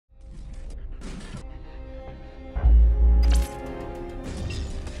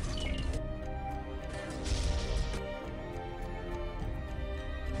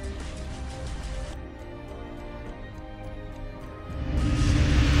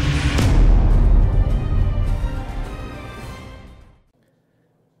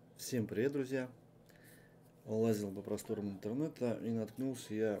Всем привет, друзья! Лазил по просторам интернета и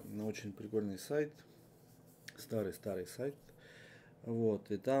наткнулся я на очень прикольный сайт, старый сайт.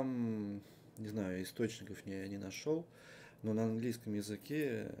 И там, не знаю, источников я не нашел, но на английском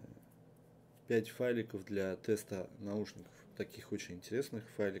языке 5 файликов для теста наушников, таких очень интересных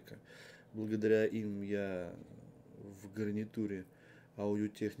файлика. Благодаря им я в гарнитуре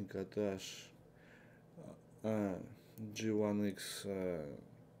аудиотехника G1X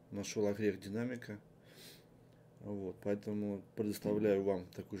нашел огрех динамика. Поэтому предоставляю вам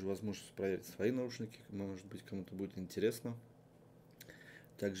такую же возможность проверить свои наушники. Может быть, кому-то будет интересно.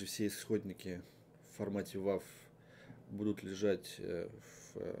 Также все исходники в формате WAV будут лежать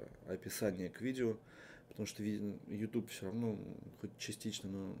в описании к видео, потому что YouTube все равно хоть частично,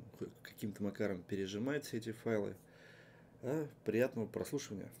 но каким-то макаром пережимает все эти файлы. Приятного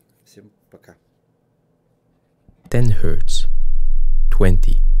прослушивания. Всем пока. 10 Hz,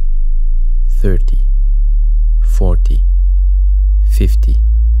 20, 30, 40, 50,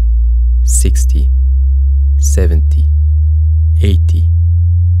 60, 70, 80,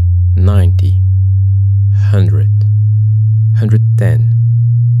 90, 100, 110,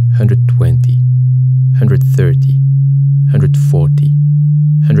 120, 130, 140,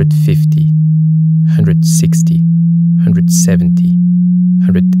 150, 160, 170,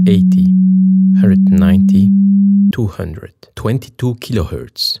 180, 190, 200, 22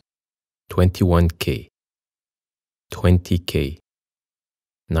 kHz, 21K, 20K,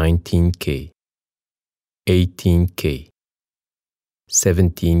 19K, 18K,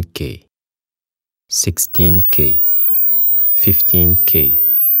 17K, 16K, 15K,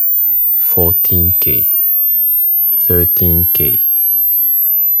 14K, 13K,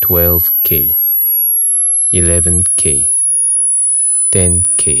 12K, 11K,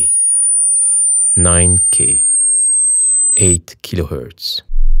 10K, 9K, 8 kHz.